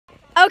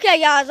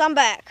Okay, guys, I'm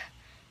back.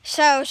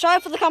 So,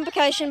 sorry for the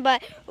complication,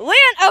 but we're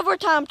in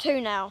overtime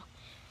 2 now.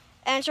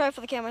 And sorry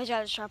for the camera, he's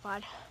got his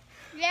tripod.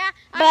 Yeah,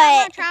 I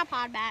got my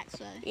tripod back,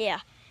 so.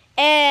 Yeah.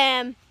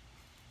 And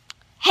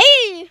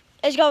he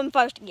is going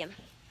first again.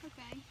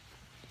 Okay.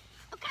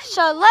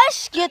 So,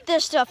 let's get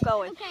this stuff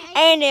going. Okay.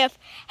 And if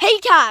he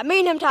tied,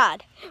 me and him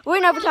tied, we're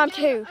in overtime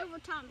 2.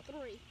 Overtime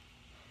 3.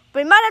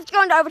 We might have to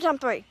go into overtime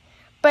 3.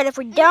 But if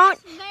we don't,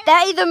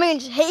 that either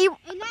means he won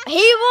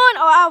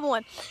or I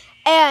won.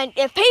 And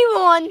if he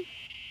won,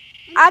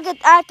 I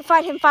have to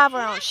fight him 5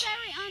 rounds.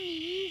 That's very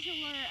unusual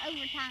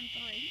overtime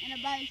 3 in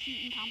a bow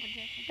shooting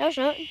competition. No, it's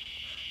not.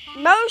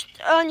 Most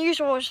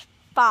unusual is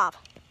 5.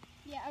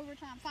 Yeah,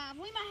 overtime 5.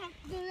 We might have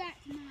to do that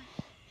tonight.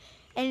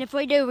 And if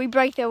we do, we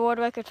break the world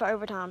record for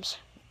overtimes.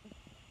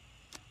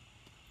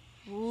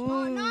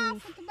 Starting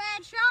off with a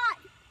bad shot.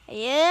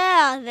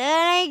 Yeah,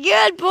 that ain't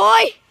good,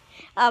 boy.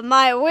 I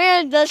might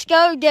win. Let's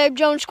go, Dave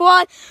Jones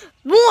squad.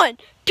 1,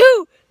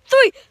 2,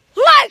 3,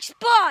 leg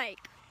spike!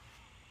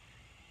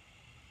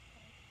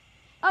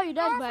 Oh, your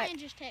dad's back.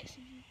 Just texted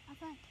you, I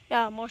think.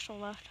 Yeah, Marshall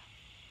left.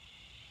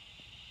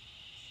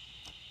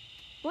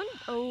 One.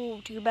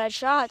 Oh, 2 bad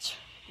shots.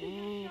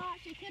 Two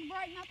shots. It could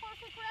break my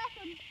perfect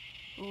record.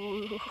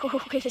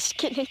 Ooh, this is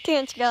getting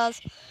intense,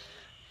 guys.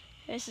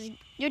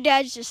 Your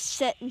dad's just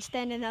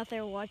standing out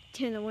there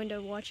in the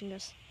window watching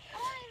us. I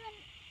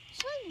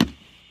don't even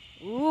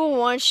see. Ooh,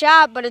 1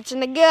 shot, but it's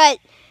in the gut.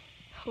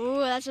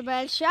 Ooh, that's a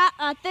bad shot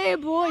right there,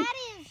 boy.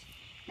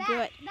 That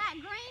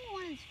green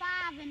one is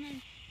 5, and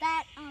then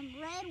that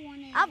red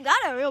one is. I've got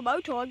a real bow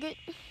target.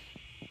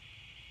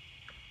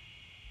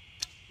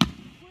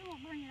 We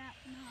won't bring it out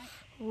tonight.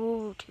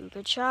 Ooh, 2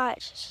 good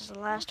shots. This is the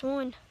last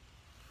one.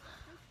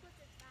 Let's put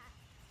this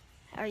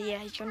back. Oh yeah,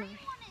 he's gonna. The green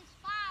one is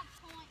 5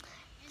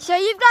 points. So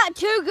you've got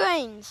 2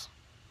 greens.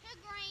 2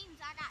 greens,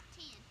 I got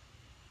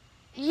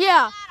 10. Yeah.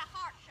 I got a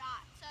heart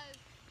shot, so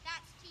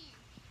that's 10.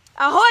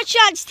 A hard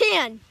shot's 10.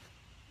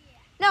 Yeah.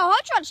 No,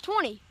 hard shot's 20.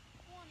 20.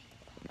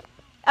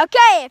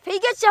 Okay, if he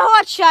gets a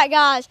hard shot,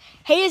 guys,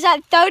 he is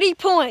at 30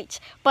 points.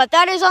 But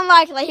that is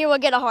unlikely he will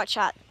get a hard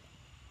shot.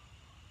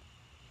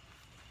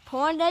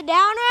 Pointed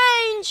down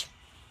range.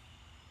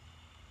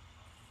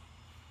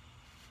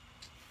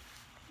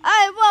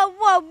 Hey, whoa,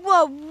 whoa,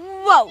 whoa,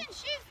 whoa. You can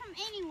shoot from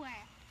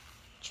anywhere.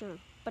 True,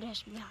 but it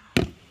has to be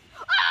high.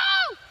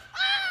 Oh!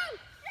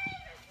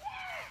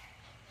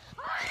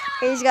 Oh!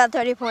 He's got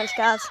 30 points,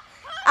 guys.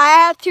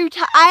 I have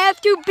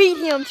to beat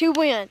him to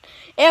win.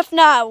 If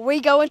not, we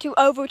go into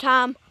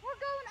overtime. We're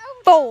going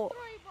overtime 4. 3,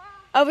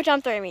 bro.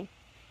 Overtime 3, I mean.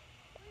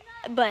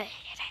 But it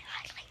ain't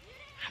likely.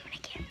 I'm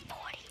gonna get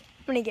 40.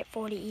 I'm gonna get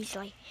 40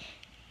 easily.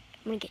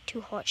 I'm gonna get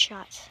 2 hard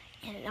shots,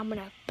 and I'm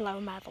gonna blow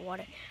him out of the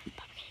water.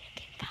 But I'm gonna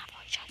get 5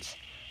 hard shots.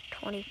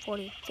 20,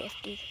 40,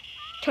 50,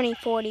 20,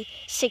 40,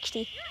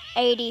 60,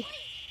 80,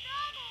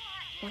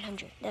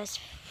 100. That's.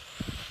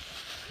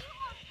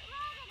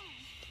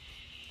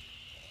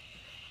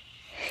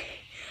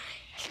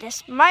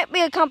 This might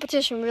be a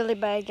competition really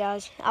bad,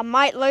 guys. I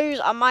might lose,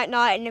 I might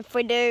not, and if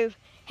we do,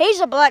 he's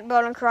a black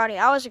belt in karate.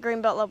 I was a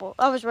green belt level.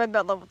 I was red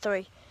belt level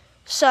 3.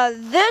 So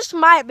this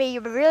might be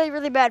really,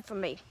 really bad for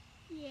me.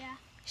 Yeah.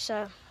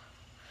 So.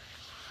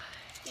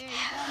 There you go,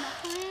 my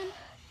friend.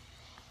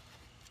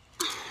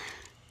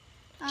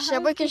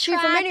 So we can shoot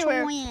from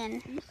anywhere.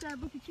 You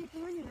said we can shoot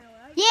from anywhere,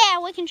 right? Yeah,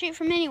 we can shoot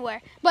from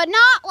anywhere, but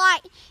not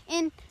like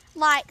in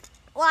like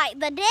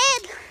the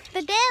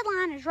dead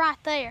line is right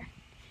there,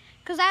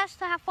 cause that's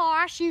how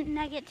far I shoot and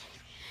I get.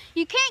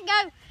 You can't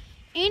go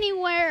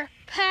anywhere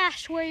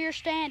past where you're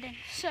standing,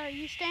 so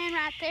you stand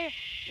right there.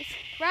 It's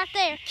right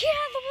there. Get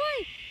out of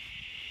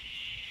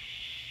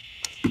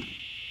the way.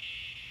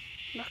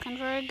 Looking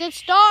for a good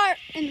start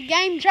in the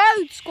Game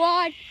Jones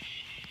squad.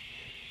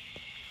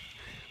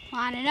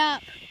 Line it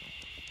up.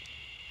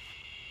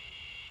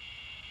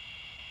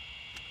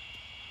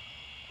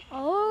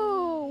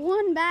 Oh,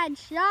 1 bad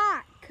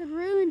shot could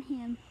ruin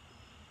him.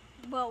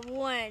 But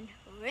 1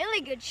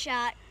 really good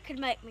shot could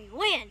make me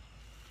win.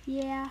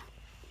 Yeah.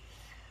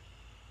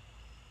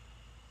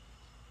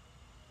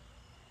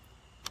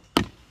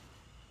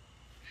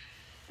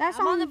 That's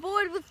I'm on the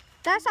board with.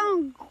 That's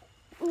on.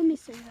 Let me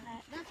see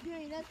that. That's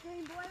green,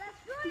 boy.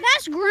 That's green.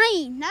 That's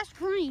green. That's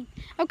green.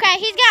 Okay,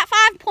 he's got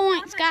 5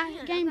 points, guys.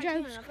 Game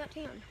Jones. I've got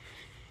 10.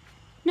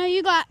 No,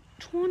 you got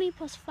 20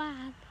 plus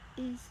 5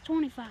 is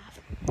 25.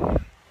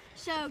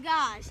 So,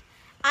 guys,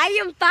 I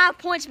am 5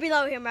 points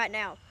below him right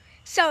now.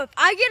 So, if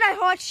I get a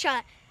hard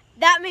shot,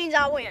 that means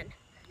I win.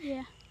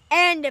 Yeah.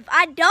 And if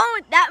I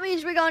don't, that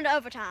means we're going to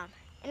overtime.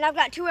 And I've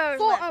got 2 hours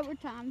 4 left.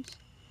 overtimes.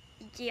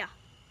 Yeah.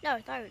 No,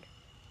 3rd.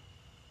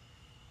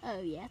 Oh,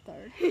 yeah,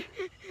 3rd.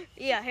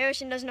 Yeah,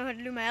 Harrison doesn't know how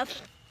to do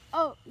math.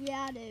 Oh,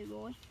 yeah, I do,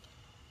 boy.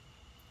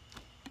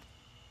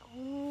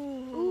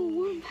 Ooh.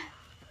 Ooh.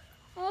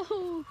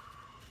 Oh.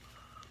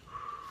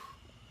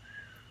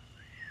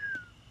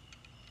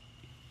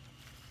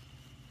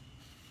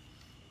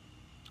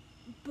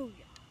 Booyah.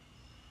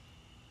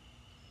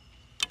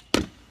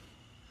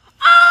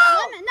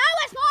 Oh! No,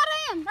 it's not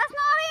in. That's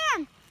not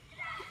in.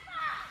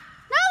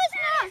 No, it's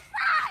not.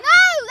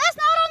 No.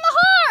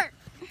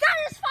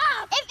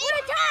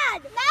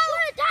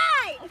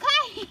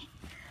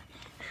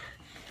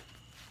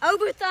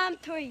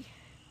 3.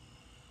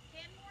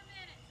 10 more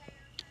minutes,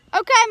 Harrison.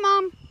 Okay,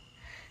 Mom.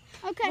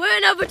 Okay. We're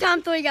in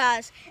overtime 3,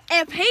 guys.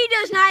 If he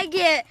does not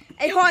get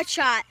a hard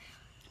shot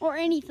or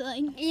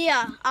anything,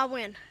 yeah, I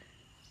win.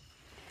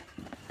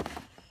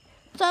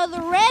 So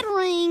the red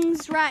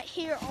rings right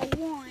here are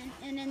 1,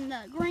 and then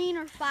the green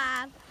are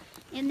 5,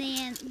 and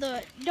then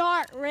the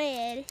dark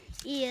red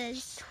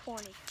is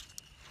 20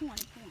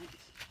 points.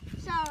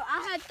 So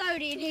I had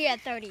 30 and he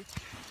had 30.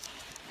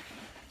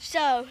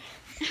 So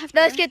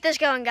let's get this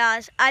going,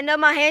 guys. I know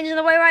my hand's in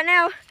the way right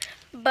now,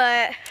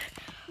 but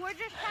we're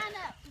just trying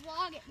to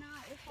vlog at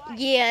night.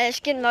 Yeah, it's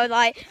getting low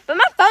light. But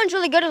my phone's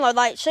really good in low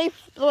light. See,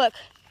 look.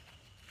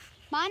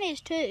 Mine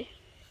is too.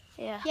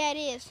 Yeah. Yeah, it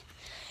is.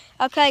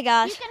 Okay,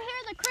 guys. You can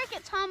hear the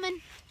crickets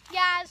humming,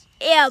 guys.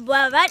 Yeah,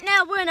 but right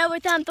now we're in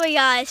overtime 3,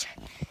 guys.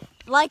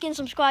 Like and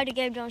subscribe to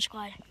Gabe Jones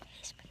Squad.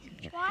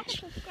 Like and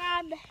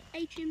subscribe to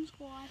HM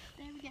Squad.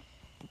 There we go.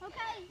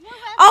 Okay.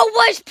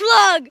 Always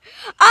plug.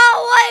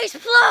 Always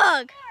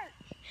plug.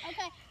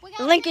 Okay. We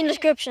got link in the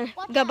description.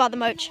 Go buy the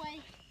merch. Okay,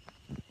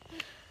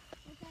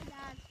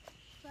 guys.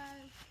 So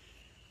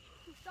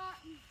we're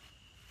starting.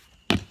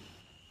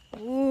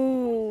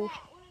 Ooh. What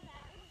is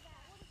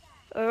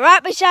that?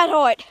 Right beside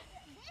Hoyt. This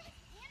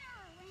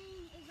inner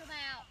ring is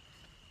about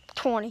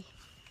 20.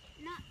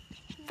 Not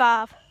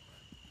 5.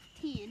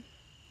 10 and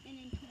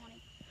then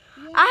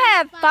 20. 1, I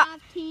have 5,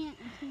 10,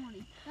 and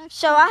 20. That's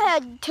so 10. I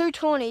had 2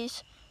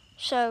 20s.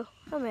 So,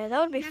 oh man, that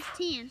would be. That's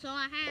 10. So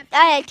I have.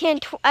 I had 10.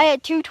 I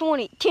had 2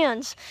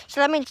 10s. So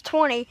that means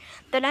 20.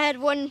 Then I had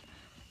one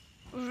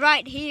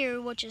right here,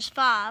 which is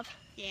 5.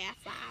 Yeah,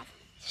 5.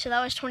 So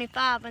that was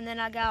 25, and then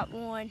I got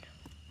one.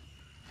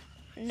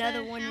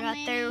 Another So one how right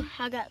many? there.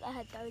 I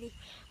had 30.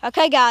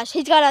 Okay, guys,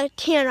 he's got a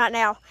 10 right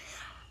now.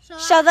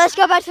 So I let's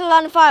go back to the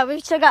line of 5. We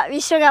still got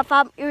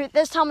 5.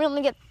 This time we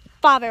only get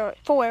 4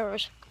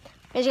 arrows.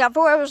 He's got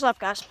 4 arrows left,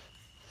 guys.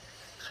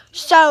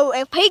 So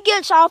if he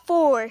gets all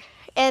 4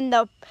 in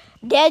the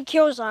dead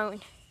kill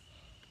zone,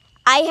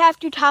 I have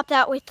to top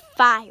that with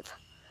 5.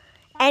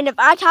 And if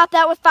I top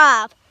that with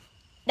 5,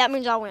 that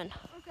means I win.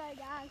 Okay,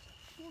 guys,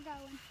 we're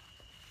going.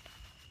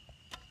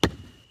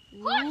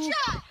 Hard shot!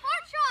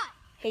 Hard shot!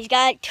 He's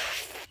got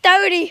 30. No, I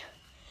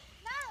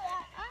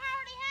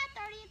already had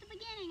 30 at the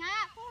beginning.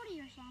 I got 40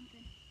 or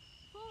something.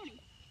 40.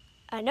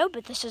 I know,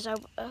 but this is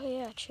over. Oh,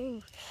 yeah,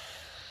 true.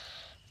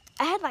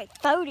 I had like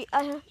 30.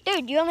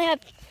 Dude, you only have.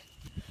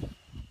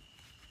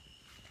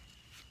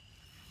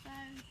 So,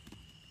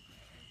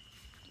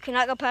 You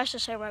cannot go past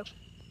this arrow.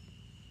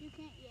 you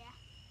can't, yeah.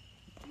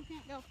 You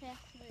can't go past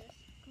this,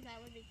 because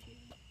that would be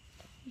cheating.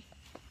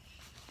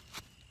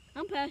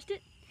 I'm past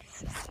it.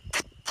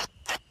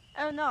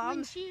 Oh, no,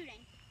 I'm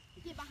shooting.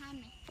 Get behind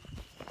me.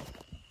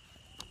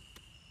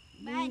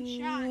 Bad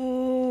shot.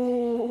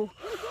 Ooh.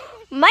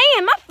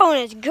 Man, my phone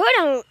is good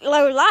on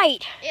low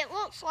light. It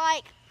looks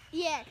like,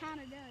 yeah, it kind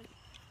of does.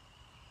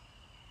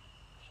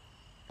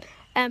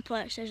 And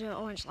plus, there's an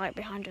orange light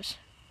behind us.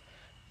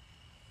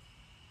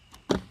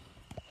 Ooh,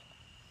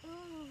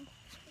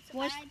 it's a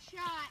What's- bad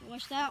shot.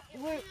 What's that? It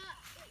went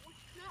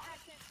not right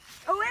there.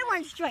 Oh, it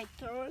went straight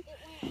through. It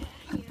went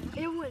right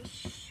here. It went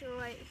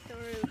straight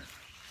through.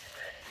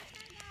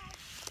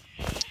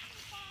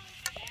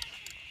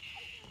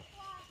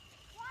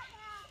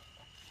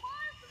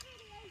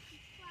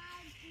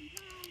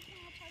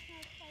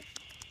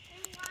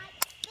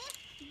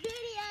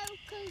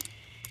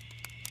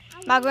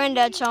 My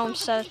granddad's home,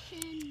 so. But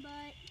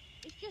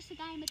it's just a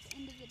game at the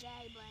end of the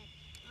day. But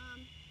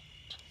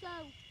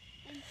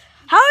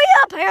Hurry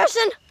up,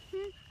 Harrison.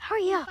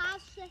 Hurry up.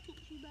 5 seconds,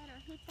 you better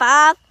hit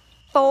 5,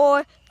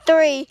 4,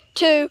 3,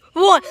 2,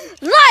 1.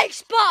 Like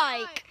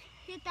spike.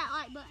 Hit that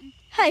like button.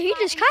 Hey, he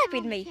just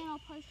copied me. Channel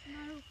post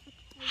notifications.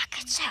 I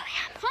could sell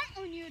him. Hunt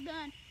when you're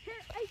done. Here,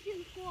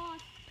 Asian Squad.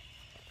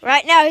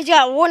 Right now, he's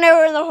got 1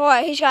 arrow in the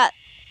heart. He's got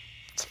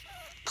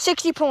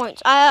 60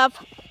 points. I have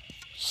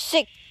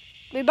 6.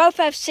 We both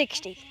have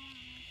 60.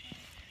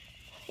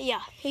 Yeah,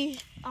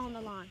 he's on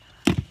the line.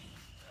 What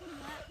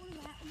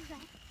is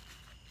that?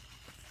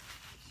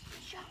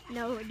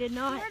 No, it did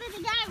not. Where did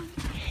it go?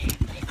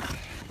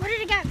 Where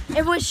did it go?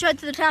 It went straight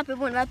to the top. It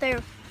went right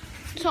there.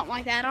 Something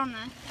like that, I don't know.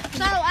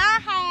 So I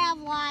have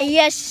like... He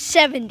has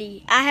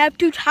 70. I have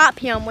to top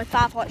him with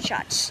 5 hot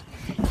shots.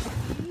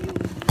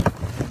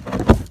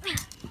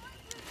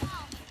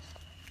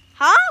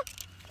 Huh?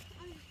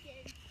 I'm just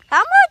kidding.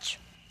 How much?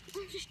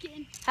 I'm just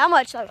kidding. How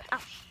much though? Ow.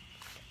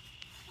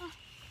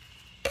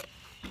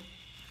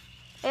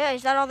 Yeah,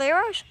 is that all the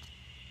arrows?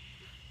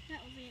 That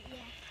was it,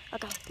 yeah.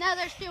 Okay. No,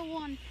 there's still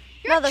one.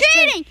 No, You're there's two.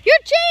 cheating!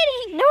 You're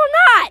cheating! No, I'm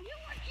not. You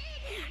were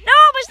cheating! No,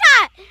 I was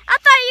not. I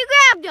thought you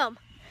grabbed them.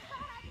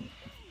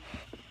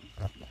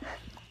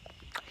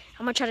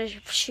 I'm gonna try to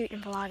shoot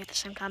and vlog at the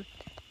same time.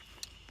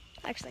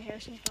 Actually,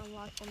 Harrison's gonna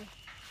vlog for me.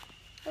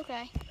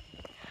 Okay.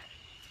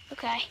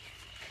 Okay.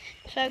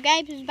 So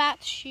Gabe is about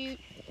to shoot.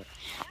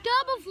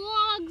 Double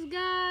vlogs,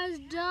 guys.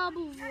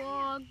 Double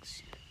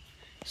vlogs.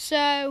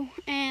 So,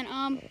 and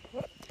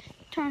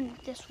turn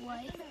it this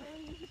way.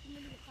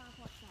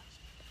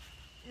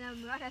 And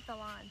I'm right at the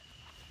line.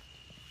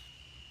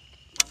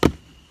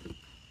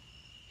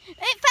 It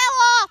fell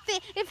off.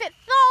 If it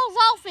falls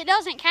off, it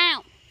doesn't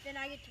count. Then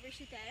I get to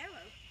reshoot that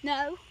arrow.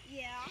 No.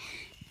 Yeah.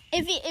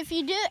 If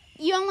you do it,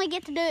 you only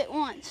get to do it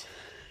once.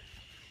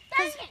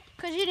 Dang it!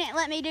 Because you didn't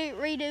let me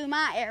redo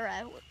my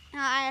arrow.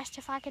 I asked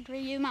if I could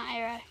redo my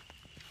arrow.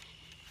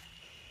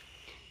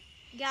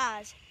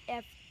 Guys,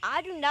 if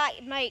I do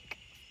not make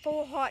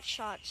 4 hot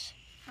shots,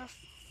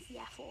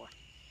 Yeah, 4.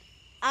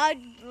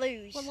 I'd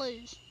lose. We'll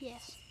lose,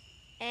 yes.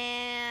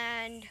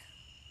 And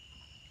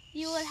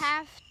You would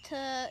have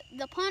to,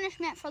 the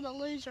punishment for the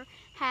loser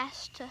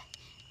has to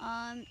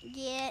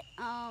get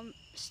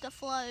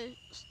Staflo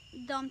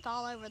dumped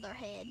all over their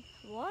head.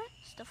 what?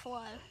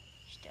 Staflo.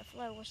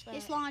 Steflo, what's that?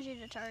 It's laundry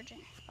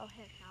detergent. Oh,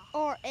 heck no.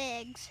 Or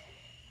eggs.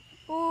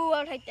 Ooh,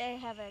 I'd hate to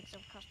have eggs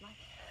across my...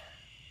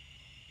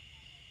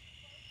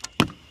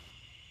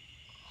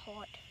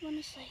 Hot. Let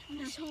me see.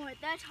 That's hot.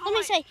 That's hot. Let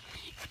me see.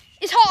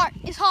 It's hard.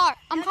 It's hard.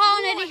 I'm That's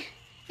calling hard. it.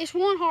 It's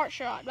 1 heart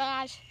shot,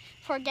 guys,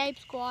 for Gabe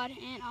squad,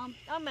 and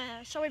Oh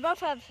man, so we both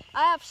have.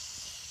 I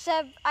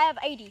have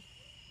 80.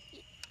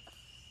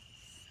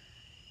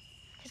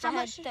 Because How I had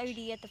much?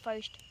 30 at the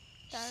first.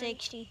 30.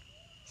 60,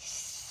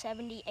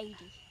 70, 80.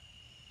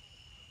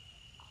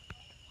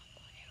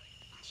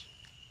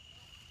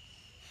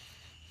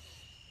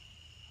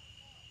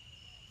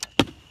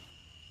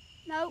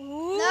 no,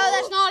 Ooh. no,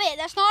 that's not it.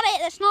 That's not it.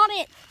 That's not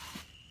it.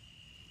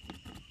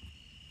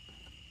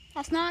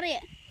 That's not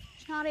it.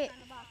 It's not it.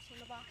 In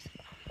the box.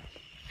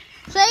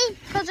 See?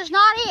 Because it's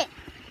not it.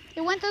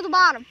 It went through the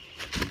bottom.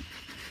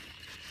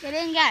 It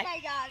didn't go.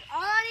 Okay, guys,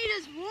 all I need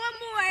is 1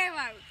 more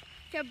arrow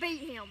to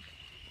beat him.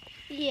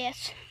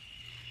 Yes.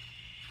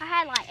 I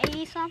had like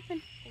 80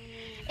 something.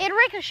 It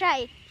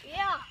ricocheted.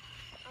 Yeah,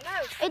 I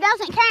know. It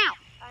doesn't count.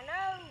 I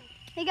know.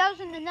 It goes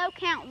in the no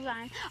count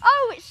zone.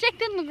 Oh, it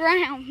sticked in the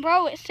ground.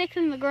 Bro, it sticked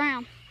in the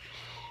ground.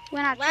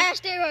 When I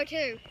Last arrow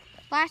too.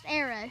 last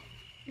arrow.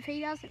 If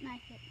he doesn't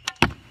make it.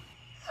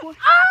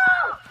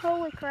 Oh!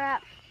 Holy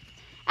crap.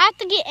 I have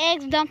to get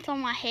eggs dumped on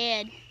my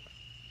head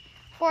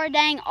for a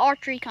dang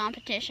archery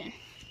competition.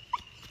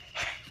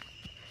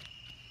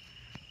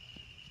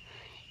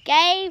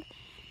 Gabe.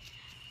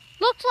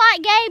 Looks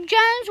like Gabe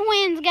Jones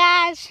wins,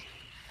 guys.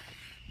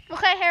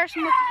 Okay,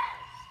 Harrison.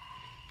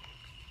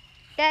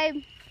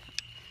 Gabe.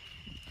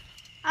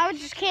 I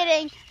was just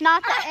kidding.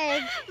 Not the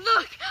egg.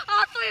 Look,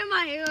 all 3 of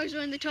my arrows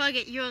are in the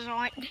target. Yours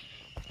aren't.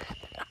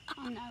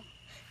 Oh, no.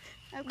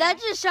 Okay. That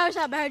just shows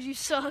how bad you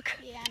suck.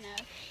 Yeah, I know.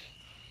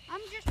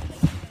 I'm just...